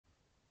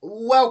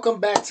Welcome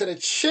back to the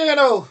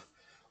channel.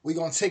 We're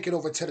going to take it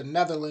over to the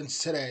Netherlands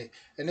today.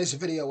 And this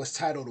video is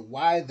titled,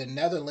 Why the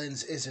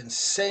Netherlands is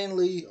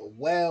Insanely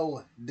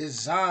Well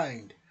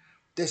Designed.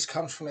 This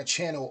comes from the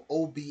channel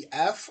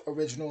OBF.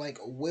 Original link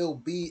will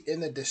be in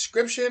the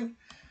description.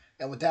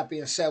 And with that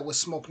being said, we're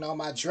smoking all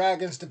my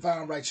dragons,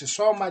 divine, righteous,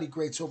 almighty,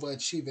 greats,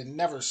 overachieving,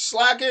 never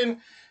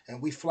slacking.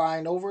 And we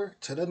flying over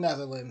to the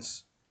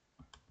Netherlands.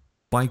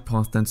 Bike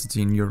path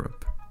density in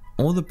Europe.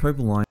 All the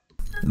purple lines.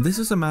 This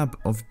is a map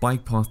of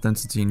bike path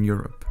density in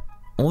Europe.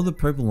 All the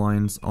purple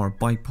lines are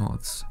bike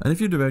paths, and if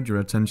you devote your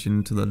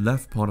attention to the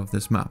left part of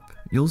this map,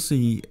 you'll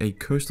see a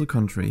coastal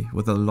country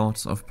with a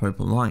lot of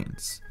purple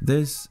lines.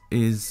 This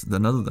is the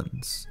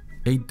Netherlands,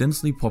 a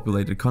densely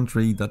populated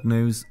country that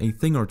knows a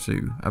thing or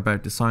two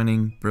about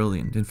designing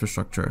brilliant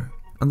infrastructure,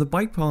 and the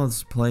bike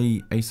paths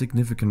play a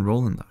significant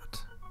role in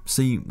that.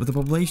 See, with a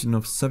population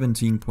of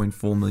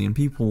 17.4 million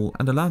people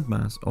and a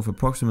landmass of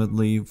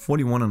approximately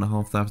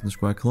 41,500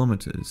 square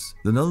kilometers,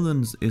 the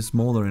Netherlands is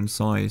smaller in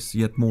size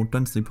yet more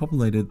densely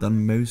populated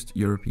than most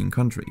European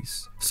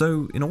countries.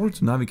 So, in order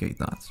to navigate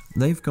that,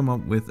 they've come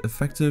up with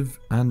effective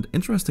and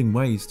interesting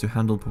ways to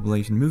handle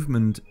population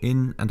movement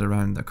in and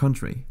around their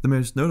country, the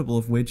most notable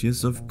of which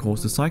is of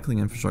course the cycling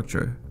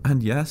infrastructure.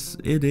 And yes,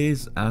 it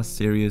is as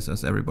serious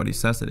as everybody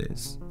says it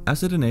is,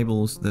 as it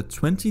enables the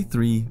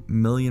 23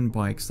 million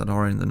bikes that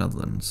are in the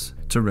Netherlands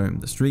to roam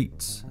the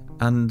streets.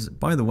 And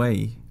by the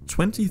way,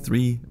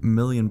 23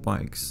 million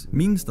bikes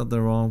means that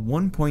there are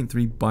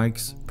 1.3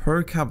 bikes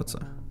per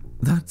capita.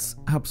 That's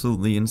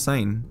absolutely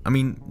insane. I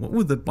mean, what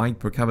would the bike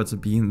per capita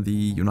be in the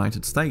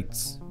United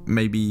States?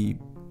 Maybe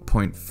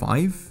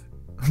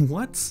 0.5?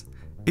 What?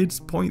 It's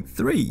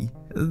 0.3.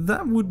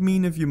 That would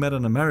mean if you met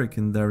an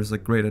American, there is a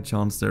greater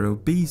chance they're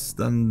obese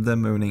than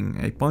them owning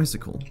a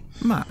bicycle.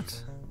 Mad.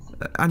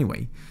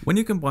 Anyway, when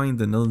you combine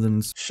the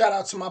Netherlands' shout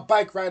out to my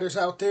bike riders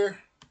out there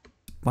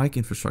bike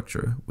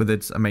infrastructure with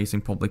its amazing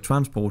public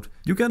transport,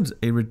 you get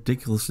a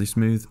ridiculously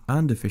smooth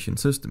and efficient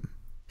system.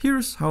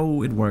 Here's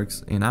how it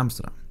works in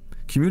Amsterdam.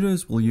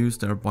 Commuters will use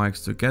their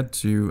bikes to get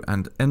to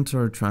and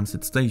enter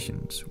transit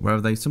stations,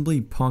 where they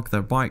simply park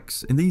their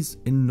bikes in these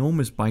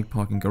enormous bike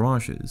parking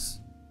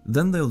garages.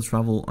 Then they'll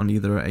travel on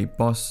either a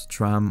bus,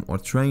 tram or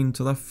train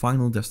to their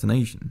final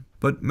destination.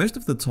 But most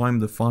of the time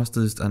the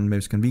fastest and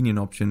most convenient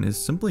option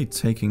is simply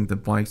taking the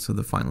bikes to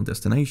the final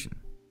destination.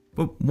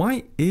 But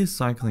why is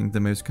cycling the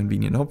most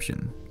convenient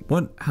option?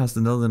 What has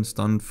the Netherlands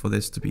done for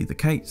this to be the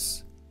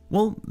case?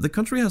 Well, the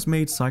country has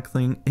made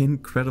cycling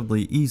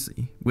incredibly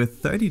easy, with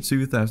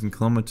 32,000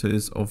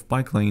 kilometers of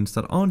bike lanes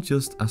that aren't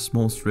just a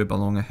small strip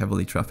along a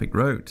heavily trafficked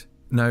road.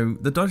 Now,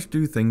 the Dutch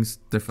do things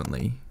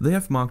differently. They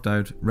have marked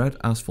out red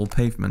asphalt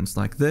pavements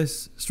like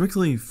this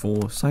strictly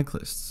for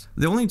cyclists.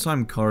 The only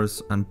time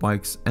cars and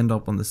bikes end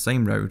up on the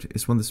same road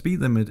is when the speed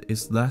limit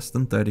is less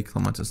than 30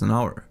 kilometers an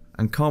hour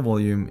and car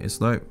volume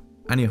is low.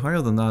 Any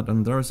higher than that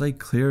and there is a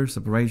clear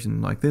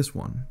separation like this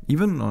one,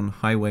 even on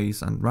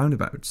highways and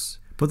roundabouts.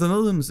 But the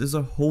Netherlands is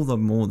a whole lot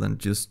more than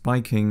just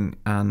biking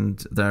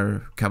and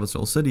their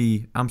capital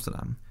city,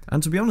 Amsterdam.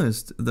 And to be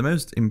honest, the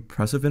most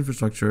impressive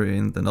infrastructure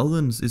in the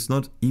Netherlands is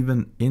not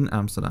even in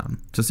Amsterdam.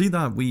 To see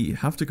that, we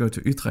have to go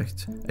to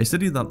Utrecht, a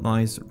city that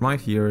lies right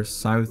here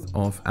south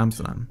of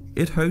Amsterdam.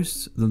 It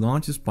hosts the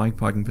largest bike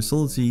parking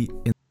facility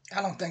in...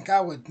 I don't think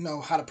I would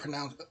know how to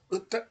pronounce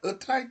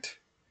Utrecht.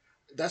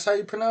 That's how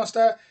you pronounce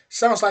that?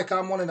 Sounds like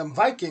I'm one of them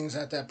Vikings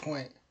at that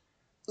point.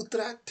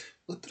 Utrecht.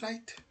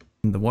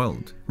 In the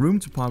world. Room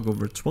to park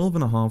over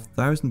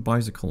 12,500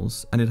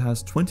 bicycles, and it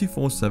has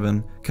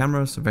 24/7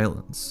 camera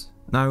surveillance.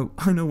 Now,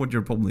 I know what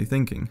you're probably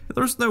thinking.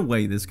 There's no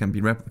way this can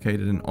be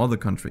replicated in other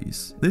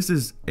countries. This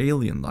is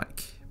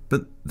alien-like.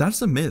 But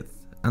that's a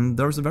myth, and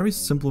there's a very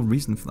simple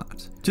reason for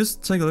that.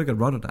 Just take a look at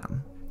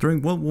Rotterdam.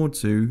 During World War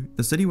II,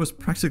 the city was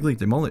practically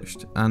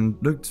demolished and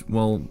looked,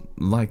 well,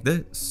 like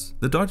this.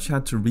 The Dutch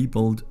had to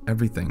rebuild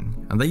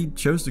everything, and they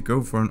chose to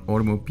go for an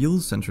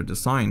automobile-centered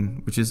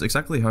design, which is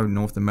exactly how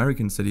North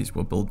American cities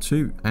were built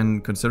too.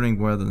 And considering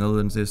where the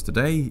Netherlands is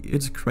today,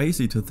 it's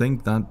crazy to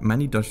think that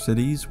many Dutch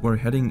cities were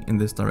heading in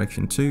this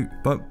direction too.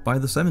 But by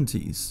the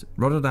 70s,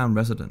 Rotterdam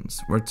residents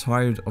were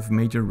tired of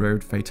major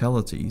road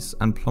fatalities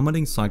and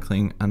plummeting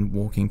cycling and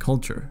walking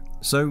culture.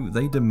 So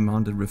they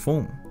demanded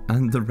reform,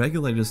 and the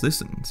regulators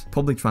listened.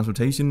 Public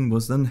transportation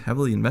was then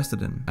heavily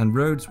invested in, and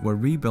roads were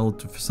rebuilt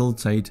to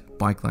facilitate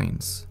bike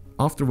lanes.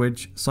 After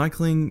which,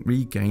 cycling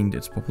regained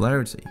its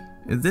popularity.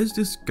 This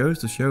just goes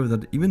to show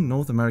that even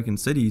North American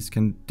cities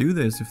can do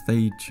this if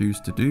they choose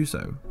to do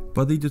so.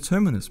 But the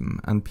determinism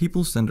and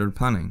people-centered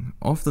planning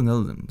of the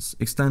Netherlands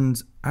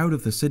extends out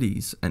of the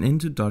cities and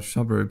into Dutch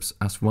suburbs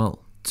as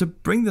well. To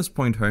bring this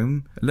point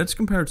home, let's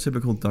compare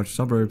typical Dutch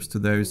suburbs to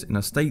those in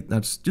a state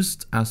that's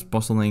just as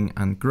bustling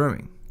and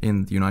growing.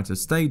 In the United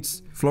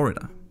States,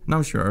 Florida.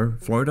 Now sure,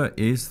 Florida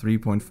is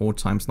 3.4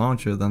 times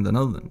larger than the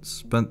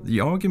Netherlands, but the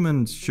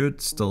argument should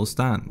still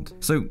stand.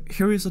 So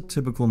here is a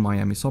typical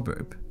Miami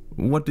suburb.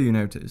 What do you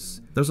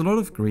notice? There's a lot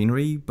of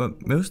greenery,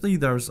 but mostly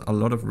there's a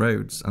lot of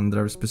roads and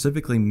they're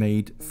specifically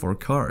made for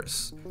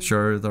cars.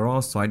 Sure, there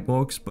are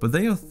sidewalks, but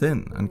they are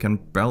thin and can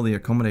barely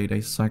accommodate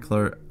a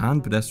cycler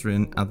and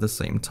pedestrian at the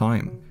same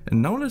time.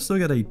 And now let's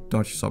look at a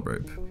Dutch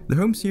suburb. The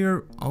homes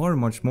here are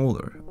much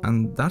smaller,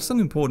 and that's an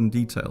important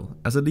detail,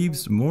 as it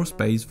leaves more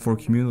space for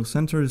communal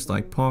centers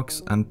like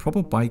parks and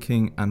proper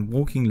biking and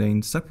walking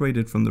lanes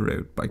separated from the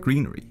road by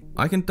greenery.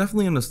 I can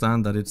definitely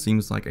understand that it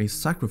seems like a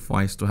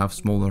sacrifice to have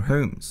smaller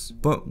homes,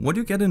 but what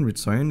you get in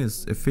return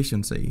is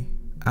efficiency.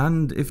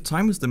 And if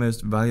time is the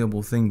most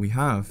valuable thing we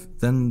have,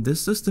 then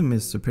this system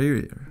is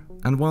superior.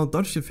 And while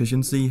Dutch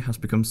efficiency has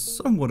become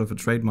somewhat of a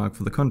trademark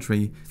for the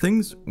country,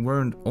 things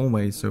weren't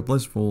always so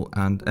blissful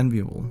and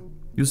enviable.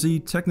 You see,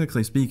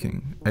 technically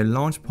speaking, a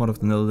large part of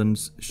the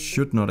Netherlands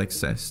should not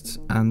exist,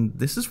 and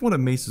this is what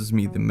amazes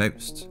me the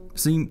most.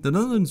 See, the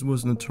Netherlands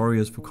was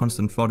notorious for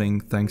constant flooding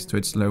thanks to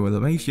its low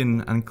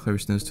elevation and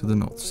closeness to the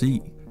North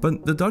Sea.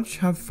 But the Dutch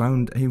have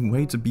found a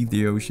way to beat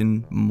the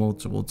ocean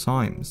multiple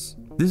times.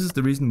 This is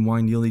the reason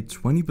why nearly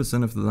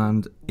 20% of the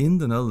land in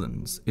the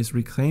Netherlands is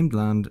reclaimed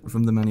land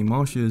from the many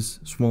marshes,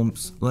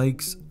 swamps,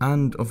 lakes,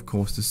 and of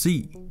course the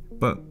sea.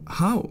 But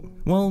how?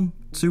 Well,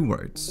 2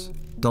 words: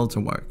 delta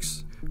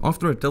works.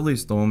 After a deadly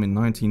storm in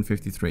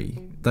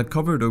 1953 that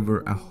covered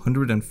over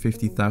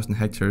 150,000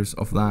 hectares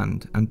of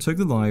land and took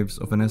the lives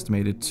of an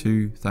estimated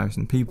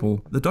 2,000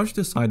 people, the Dutch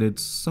decided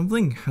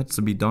something had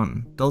to be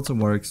done. Delta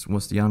Works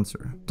was the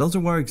answer. Delta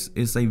Works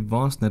is a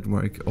vast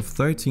network of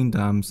 13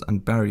 dams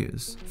and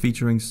barriers,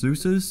 featuring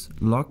sluices,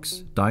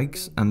 locks,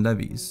 dikes, and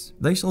levees.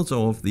 They shelter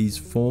off these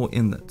 4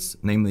 inlets,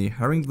 namely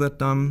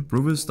Haringvlietdam,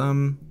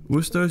 Broeversdam,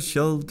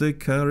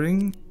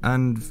 Oosterscheldekering,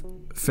 and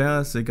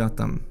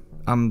Verzegatdam.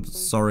 I'm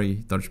sorry,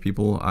 Dutch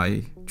people,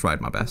 I tried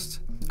my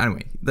best.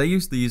 Anyway, they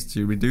used these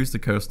to reduce the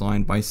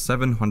coastline by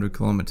 700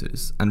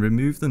 kilometers and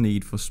remove the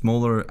need for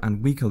smaller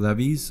and weaker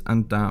levees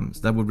and dams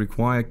that would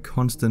require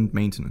constant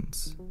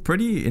maintenance.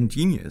 Pretty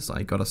ingenious,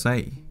 I gotta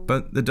say.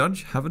 But the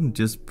Dutch haven't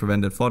just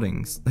prevented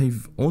floodings,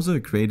 they've also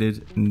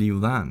created new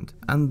land,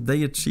 and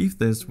they achieved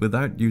this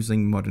without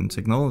using modern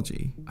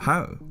technology.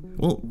 How?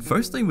 Well,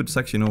 first they would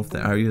section off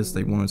the areas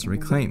they wanted to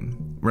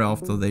reclaim,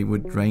 whereafter they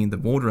would drain the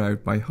water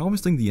out by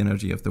harvesting the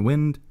energy of the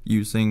wind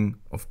using,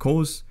 of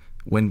course,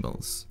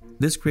 windmills.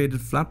 This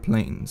created flat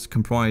plains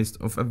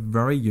comprised of a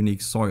very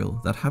unique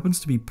soil that happens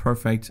to be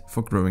perfect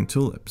for growing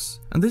tulips.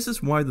 And this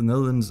is why the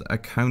Netherlands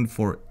account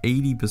for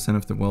 80%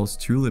 of the world's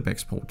tulip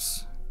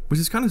exports, which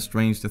is kind of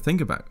strange to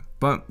think about.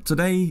 But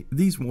today,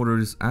 these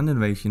waters and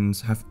innovations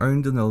have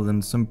earned the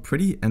Netherlands some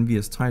pretty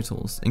envious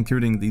titles,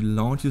 including the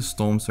largest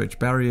storm surge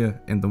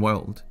barrier in the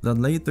world, that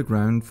laid the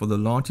ground for the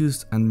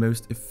largest and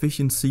most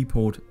efficient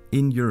seaport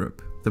in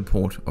Europe, the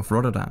port of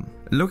Rotterdam.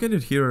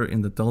 Located here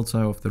in the delta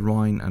of the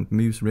Rhine and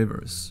Meuse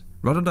rivers,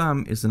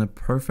 Rotterdam is in a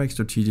perfect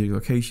strategic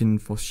location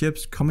for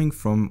ships coming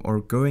from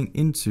or going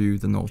into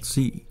the North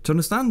Sea. To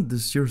understand the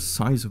sheer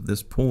size of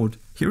this port,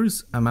 here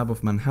is a map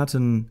of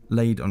Manhattan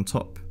laid on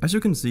top. As you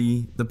can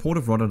see, the port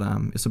of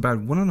Rotterdam is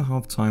about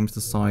 1.5 times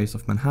the size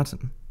of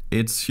Manhattan.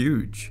 It's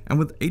huge, and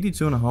with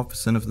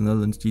 82.5% of the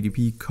Netherlands'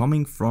 GDP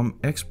coming from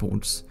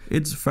exports,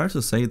 it's fair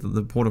to say that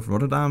the port of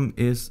Rotterdam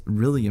is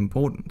really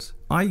important.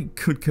 I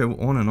could go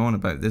on and on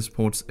about this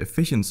port's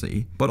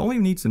efficiency, but all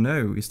you need to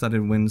know is that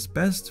it wins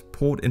best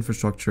port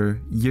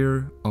infrastructure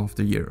year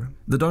after year.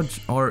 The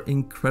Dutch are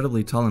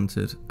incredibly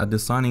talented at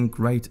designing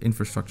great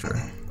infrastructure.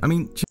 I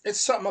mean,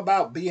 it's something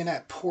about being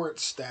at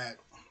ports that,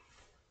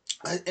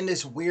 in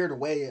this weird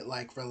way, it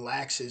like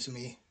relaxes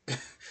me.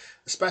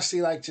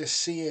 Especially like just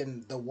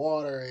seeing the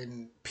water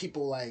and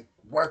people like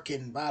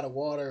working by the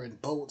water and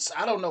boats.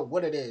 I don't know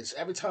what it is.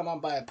 Every time I'm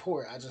by a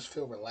port, I just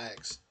feel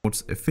relaxed.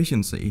 Port's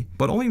efficiency,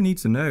 but all you need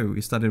to know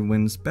is that it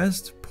wins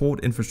best port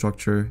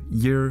infrastructure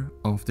year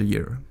after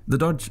year. The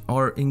Dutch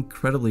are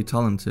incredibly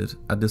talented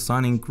at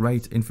designing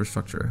great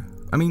infrastructure.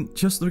 I mean,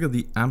 just look at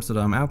the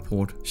Amsterdam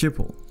airport,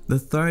 Schiphol, the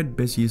 3rd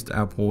busiest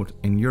airport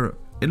in Europe.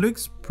 It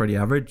looks pretty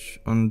average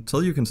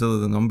until you consider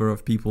the number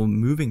of people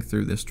moving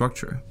through this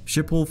structure.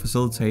 Schiphol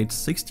facilitates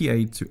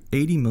 68 to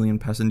 80 million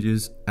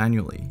passengers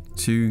annually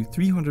to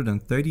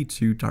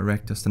 332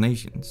 direct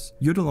destinations,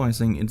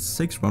 utilizing its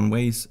 6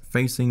 runways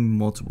facing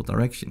multiple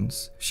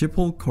directions.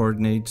 Schiphol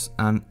coordinates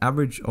an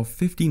average of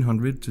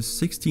 1,500 to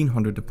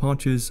 1,600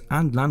 departures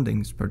and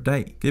landings per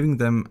day, giving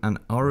them an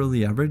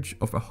hourly average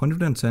of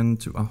 110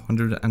 to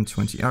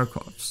 120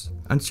 aircrafts.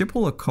 And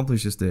Schiphol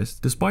accomplishes this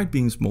despite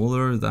being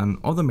smaller than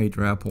other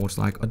major airports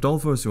like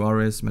Adolfo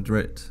Suarez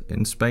Madrid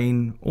in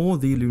Spain or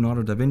the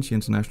Leonardo da Vinci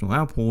International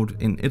Airport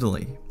in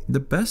Italy. The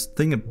best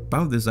thing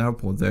about this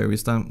airport though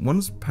is that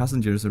once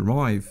passengers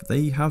arrive,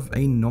 they have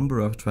a number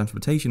of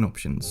transportation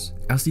options,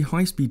 as the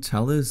high-speed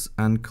Thalys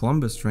and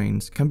Columbus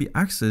trains can be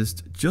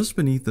accessed just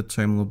beneath the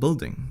terminal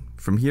building.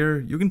 From here,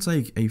 you can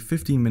take a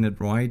 15-minute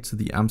ride to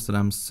the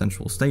Amsterdam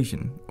Central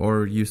Station,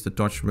 or use the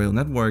Dutch rail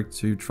network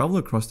to travel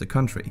across the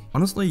country.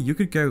 Honestly, you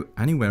could go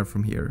anywhere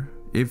from here.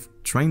 If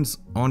trains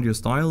aren't your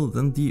style,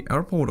 then the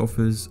airport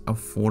offers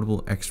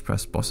affordable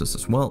express buses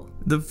as well.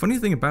 The funny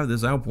thing about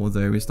this airport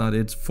though is that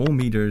it's 4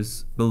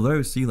 meters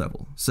below sea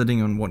level,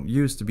 sitting on what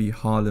used to be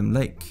Haarlem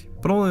Lake.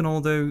 But all in all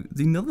though,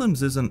 the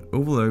Netherlands is an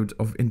overload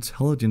of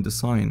intelligent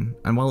design,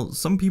 and while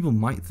some people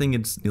might think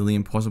it's nearly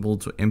impossible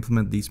to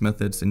implement these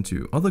methods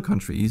into other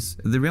countries,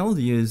 the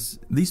reality is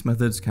these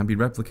methods can be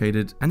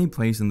replicated any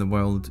place in the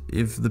world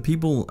if the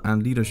people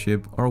and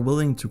leadership are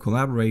willing to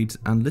collaborate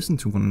and listen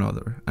to one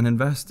another and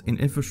invest in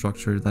infrastructure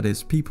that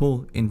is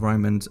people,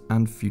 environment,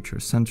 and future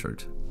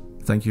centered.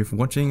 Thank you for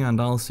watching, and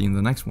I'll see you in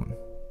the next one.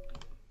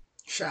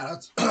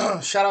 Shout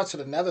out, shout out to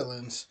the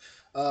Netherlands.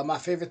 My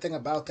favorite thing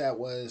about that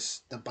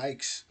was the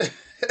bikes.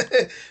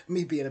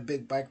 Me being a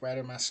big bike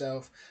rider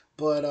myself,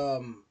 but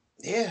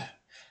yeah,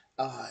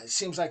 it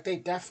seems like they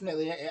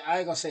definitely. I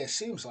ain't gonna say it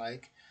seems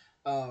like.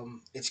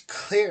 It's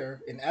clear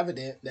and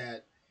evident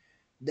that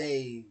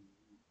they,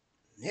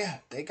 yeah,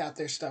 they got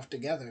their stuff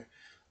together.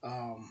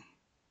 Um,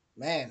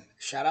 Man,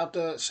 shout out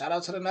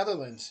to the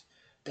Netherlands.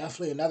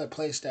 Definitely another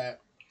place that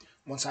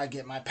once I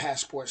get my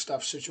passport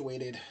stuff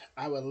situated,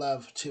 I would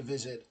love to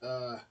visit.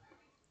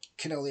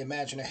 Can only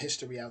imagine a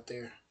history out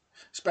there,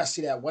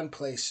 especially that one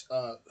place.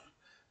 I'm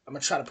gonna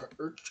try to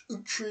put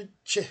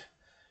Utrecht.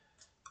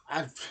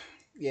 I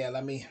Yeah,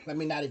 let me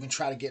not even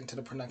try to get into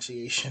the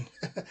pronunciation.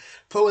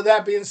 But with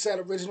that being said,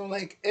 original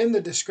link in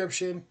the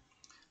description.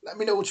 Let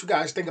me know what you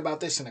guys think about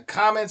this in the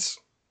comments.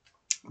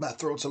 My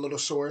throat's a little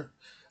sore.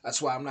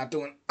 That's why I'm not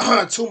doing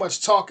too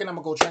much talking. I'm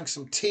gonna go drink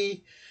some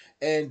tea,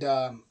 and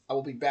I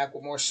will be back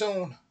with more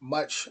soon.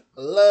 Much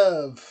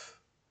love.